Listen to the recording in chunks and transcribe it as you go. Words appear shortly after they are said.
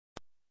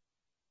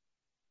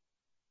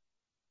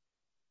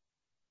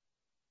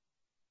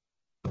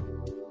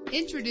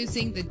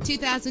Introducing the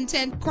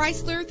 2010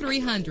 Chrysler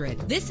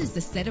 300. This is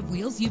the set of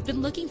wheels you've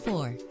been looking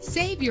for.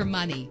 Save your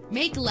money.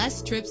 Make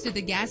less trips to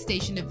the gas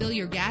station to fill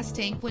your gas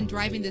tank when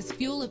driving this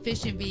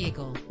fuel-efficient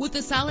vehicle. With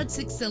a solid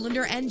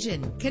 6-cylinder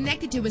engine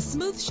connected to a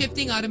smooth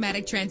shifting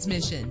automatic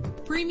transmission.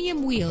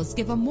 Premium wheels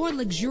give a more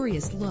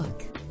luxurious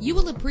look. You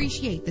will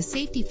appreciate the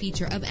safety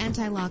feature of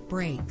anti-lock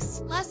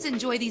brakes. Plus,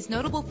 enjoy these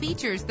notable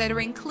features that are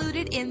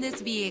included in this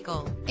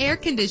vehicle: air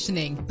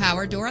conditioning,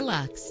 power door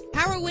locks,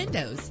 power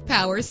windows,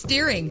 power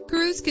steering,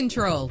 cruise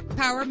control,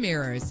 power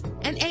mirrors,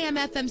 an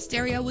AM/FM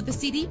stereo with a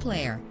CD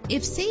player.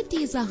 If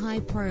safety is a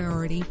high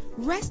priority,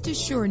 rest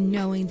assured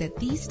knowing that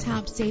these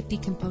top safety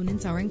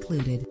components are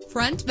included: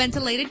 front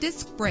ventilated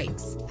disc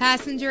brakes,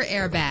 passenger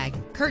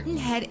airbag, curtain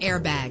head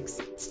airbags,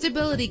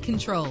 stability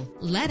control.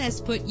 Let us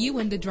put you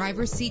in the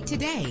driver's seat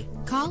today.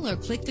 Call or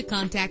click to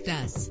contact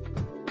us.